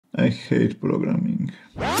hate programming.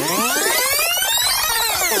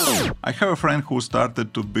 I have a friend who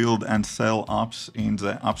started to build and sell apps in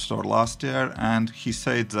the App Store last year, and he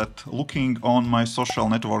said that looking on my social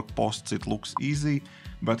network posts it looks easy,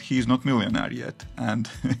 but he's not millionaire yet. And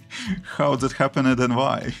how that happened and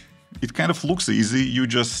why? It kind of looks easy. You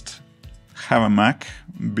just have a Mac,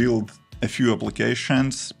 build a few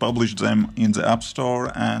applications, publish them in the App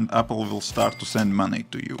Store, and Apple will start to send money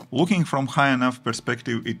to you. Looking from high enough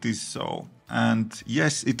perspective, it is so. And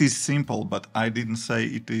yes, it is simple, but I didn't say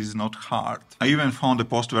it is not hard. I even found a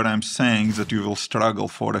post where I'm saying that you will struggle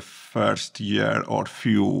for the first year or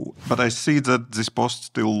few, but I see that this post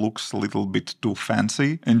still looks a little bit too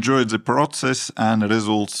fancy. Enjoy the process and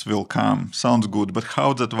results will come. Sounds good, but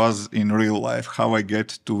how that was in real life, how I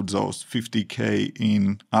get to those 50k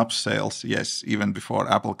in app sales, yes, even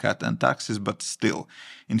before Apple Cat and taxes, but still,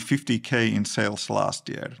 in 50k in sales last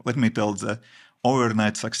year. Let me tell the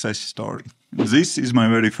overnight success story. This is my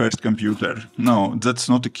very first computer. No, that's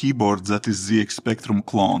not a keyboard, that is the ZX Spectrum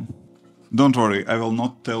clone. Don't worry, I will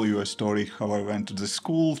not tell you a story how I went to the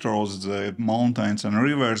school, through the mountains and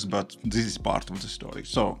rivers, but this is part of the story.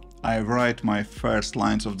 So, I write my first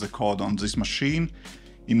lines of the code on this machine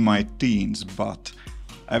in my teens, but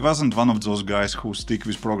I wasn't one of those guys who stick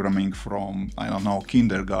with programming from, I don't know,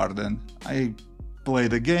 kindergarten. I play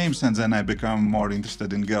the games and then I become more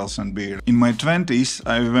interested in girls and beer. In my 20s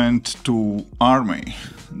I went to army.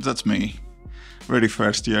 That's me. Very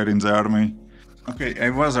first year in the army. Okay,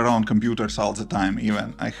 I was around computers all the time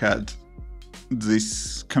even. I had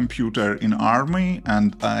this computer in army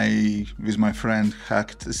and I, with my friend,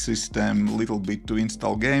 hacked the system a little bit to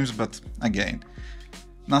install games, but again,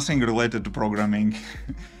 nothing related to programming.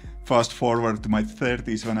 Fast forward to my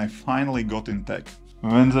 30s when I finally got in tech.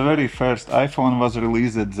 When the very first iPhone was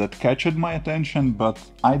released, that catched my attention, but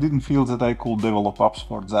I didn't feel that I could develop apps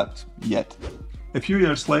for that yet. A few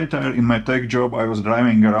years later, in my tech job, I was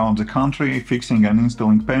driving around the country, fixing and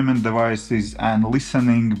installing payment devices and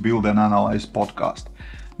listening, build and analyze podcast.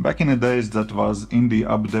 Back in the days, that was Indie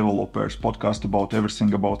App Developers podcast about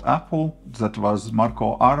everything about Apple. That was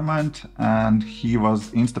Marco Arment, and he was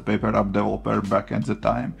Instapaper app developer back at the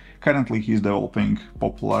time. Currently, he's developing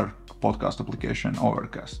popular podcast application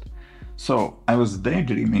Overcast. So I was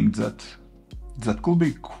daydreaming that could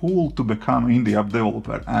be cool to become indie app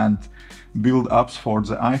developer and build apps for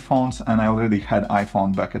the iPhones, and I already had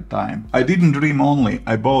iPhone back at time. I didn't dream only,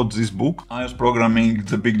 I bought this book, iOS Programming,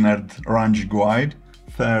 the Big Nerd Ranch Guide,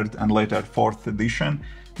 3rd and later 4th edition.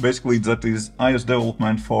 Basically that is iOS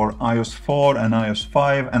development for iOS 4 and iOS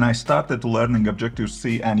 5, and I started learning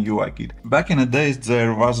Objective-C and UIKit. Back in the days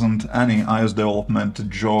there wasn't any iOS development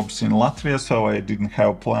jobs in Latvia, so I didn't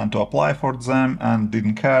have plan to apply for them and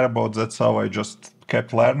didn't care about that, so I just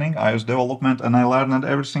kept learning iOS development, and I learned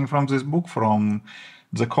everything from this book, from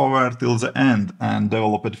the cover till the end, and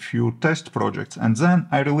developed a few test projects, and then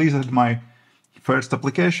I released my first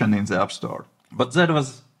application in the App Store. But that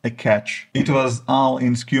was a catch. It was all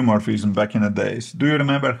in skeuomorphism back in the days. Do you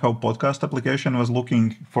remember how podcast application was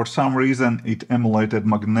looking? For some reason it emulated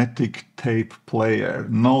magnetic tape player.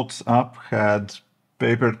 Notes app had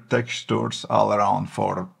paper textures all around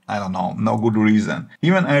for, I don't know, no good reason.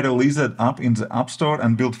 Even I released it up in the App Store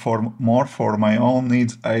and built more for my own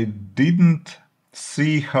needs. I didn't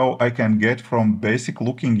see how I can get from basic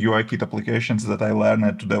looking UIKit applications that I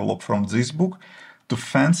learned to develop from this book to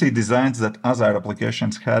fancy designs that other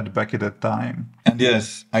applications had back at the time. And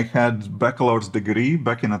yes, I had bachelor's degree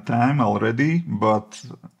back in the time already, but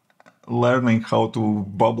learning how to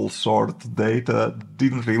bubble sort data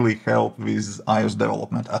didn't really help with iOS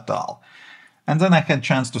development at all. And then I had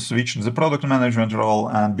chance to switch to the product management role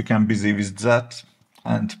and become busy with that.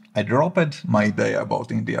 And I dropped my idea about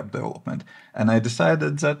indie app development. And I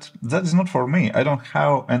decided that that is not for me. I don't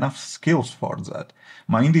have enough skills for that.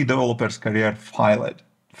 My indie developer's career failed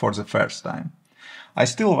for the first time. I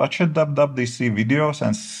still watched WWDC videos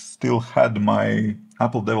and still had my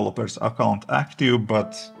Apple developers account active,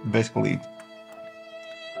 but basically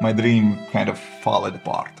my dream kind of fell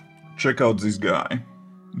apart. Check out this guy.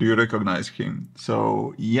 Do you recognize him?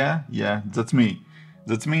 So yeah, that's me.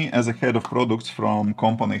 That's me as a head of products from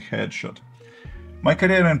company Headshot. My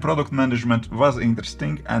career in product management was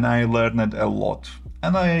interesting and I learned a lot.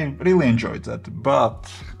 And I really enjoyed that.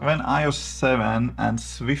 But when iOS 7 and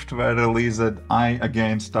Swift were released, I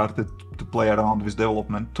again started to play around with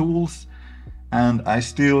development tools, and I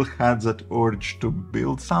still had that urge to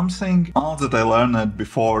build something. All that I learned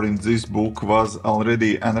before in this book was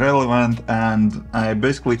already irrelevant, and I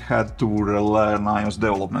basically had to relearn iOS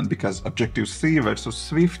development because Objective-C versus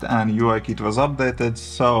Swift and UIKit was updated,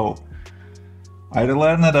 so I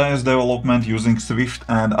relearned iOS development using Swift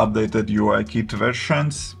and updated UI kit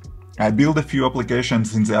versions. I built a few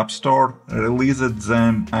applications in the App Store, released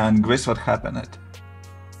them, and guess what happened?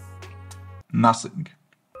 Nothing.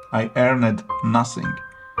 I earned nothing.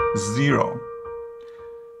 Zero.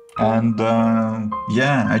 And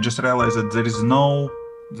yeah, I just realized that there is no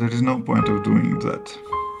point of doing that.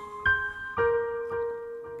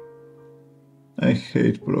 I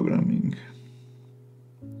hate programming.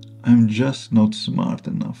 I'm just not smart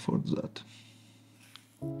enough for that.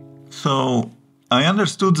 So I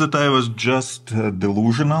understood that I was just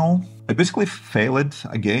delusional. I basically failed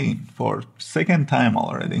again for second time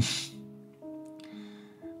already.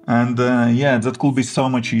 And yeah, that could be so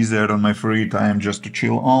much easier on my free time, just to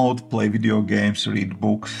chill out, play video games, read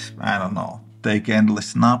books, I don't know, take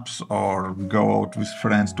endless naps or go out with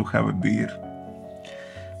friends to have a beer.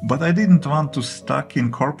 But I didn't want to stuck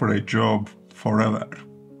in corporate job forever.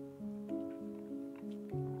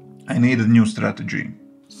 I needed a new strategy.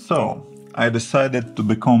 So I decided to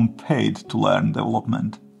become paid to learn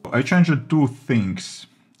development. I changed two things.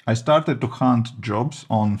 I started to hunt jobs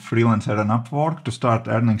on Freelancer and Upwork to start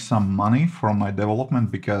earning some money from my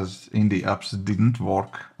development because indie apps didn't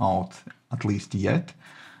work out, at least yet.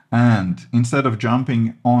 And instead of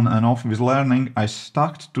jumping on and off with learning, I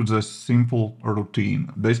stuck to the simple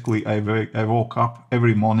routine. Basically, I woke up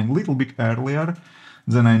every morning a little bit earlier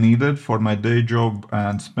than I needed for my day job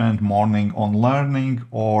and spent morning on learning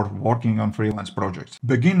or working on freelance projects.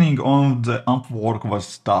 Beginning on the Upwork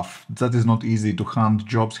was tough. That is not easy to hunt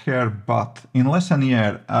jobs here, but in less than a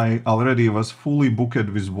year I already was fully booked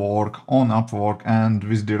with work on Upwork and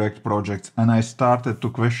with direct projects, and I started to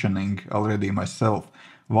questioning already myself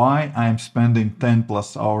why I'm spending 10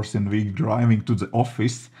 plus hours in a week driving to the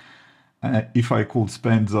office if I could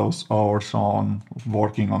spend those hours on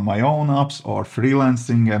working on my own apps or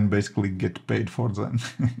freelancing and basically get paid for them.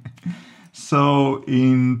 So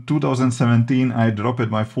in 2017, I dropped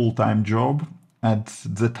my full-time job. At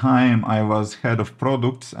the time, I was head of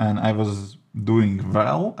products and I was doing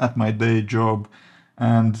well at my day job.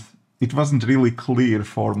 And it wasn't really clear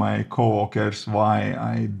for my coworkers why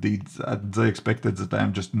I did that. They expected that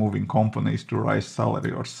I'm just moving companies to rise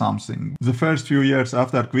salary or something. The first few years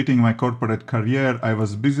after quitting my corporate career, I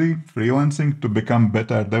was busy freelancing to become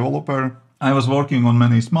better developer. I was working on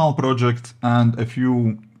many small projects and a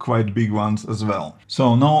few quite big ones as well.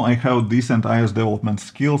 So now I have decent iOS development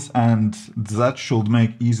skills, and that should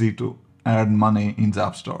make easy to earn money in the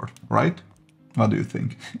App Store, right? What do you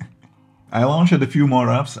think? I launched a few more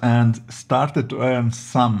apps and started to earn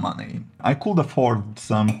some money. I could afford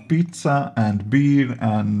some pizza and beer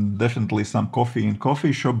and definitely some coffee in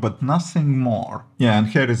coffee shop, but nothing more. Yeah, and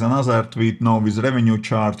here is another tweet now with revenue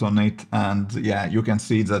chart on it, and yeah, you can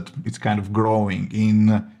see that it's kind of growing.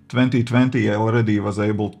 In 2020 I already was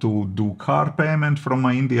able to do car payment from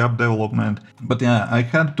my indie app development, but yeah, I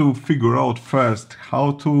had to figure out first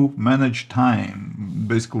how to manage time.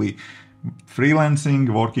 Basically, freelancing,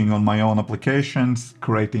 working on my own applications,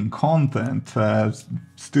 creating content,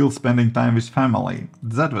 still spending time with family.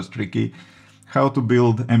 That was tricky. How to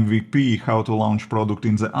build MVP, how to launch product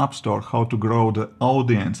in the App Store, how to grow the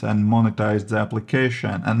audience and monetize the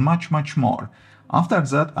application, and much, much more. After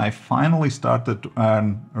that, I finally started to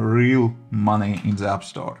earn real money in the App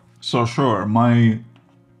Store. So sure, my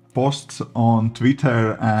posts on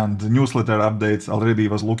Twitter and newsletter updates already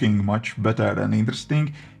was looking much better and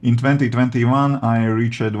interesting. In 2021, I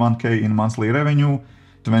reached 1K in monthly revenue.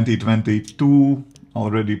 2022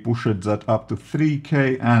 already pushed that up to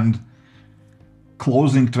 3K, and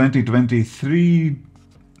closing 2023,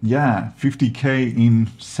 yeah, 50K in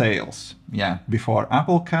sales. Yeah, before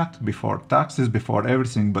Apple cut, before taxes, before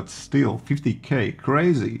everything, but still 50K,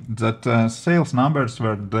 crazy. That sales numbers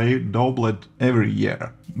were doubled every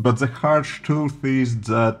year. But the harsh truth is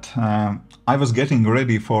that I was getting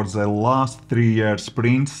ready for the last 3-year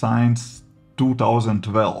sprint since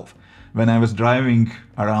 2012, when I was driving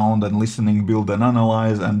around and listening, build and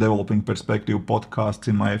analyze, and developing perspective podcasts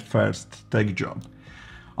in my first tech job.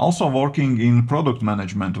 Also, working in product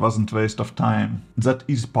management wasn't a waste of time. That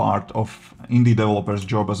is part of indie developer's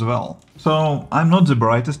job as well. So I'm not the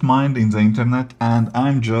brightest mind in the internet, and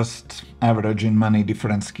I'm just average in many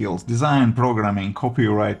different skills: design, programming,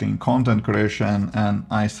 copywriting, content creation, and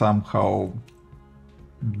I somehow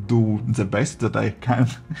do the best that I can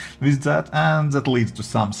with that, and that leads to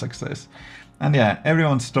some success. And yeah,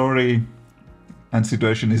 everyone's story and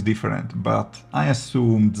situation is different, but I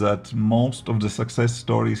assume that most of the success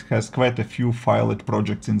stories has quite a few failed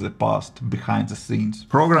projects in the past behind the scenes.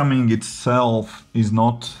 Programming itself is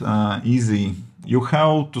not easy You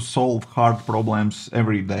have to solve hard problems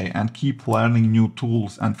every day and keep learning new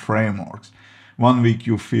tools and frameworks. One week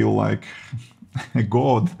you feel like a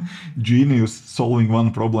god, genius, solving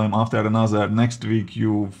one problem after another. Next week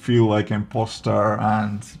you feel like imposter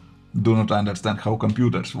and do not understand how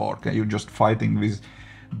computers work. You're just fighting with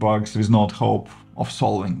bugs with no hope of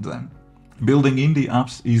solving them. Building indie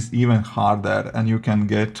apps is even harder, and you can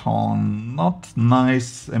get on not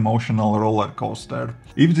nice emotional roller coaster.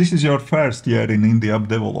 If this is your first year in indie app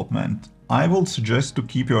development, I will suggest to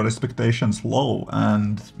keep your expectations low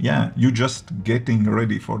and yeah, you just getting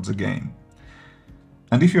ready for the game.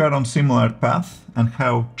 And if you are on similar path and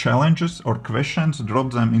have challenges or questions,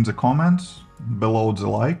 drop them in the comments below the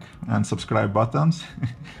like and subscribe buttons.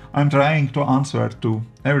 I'm trying to answer to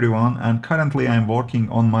everyone, and currently I'm working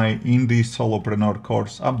on my Indie Solopreneur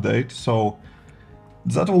course update, so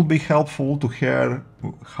that will be helpful to hear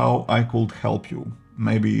how I could help you.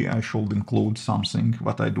 Maybe I should include something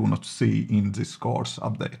that I do not see in this course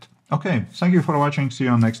update. Okay, thank you for watching, see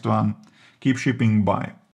you on next one. Keep shipping, bye.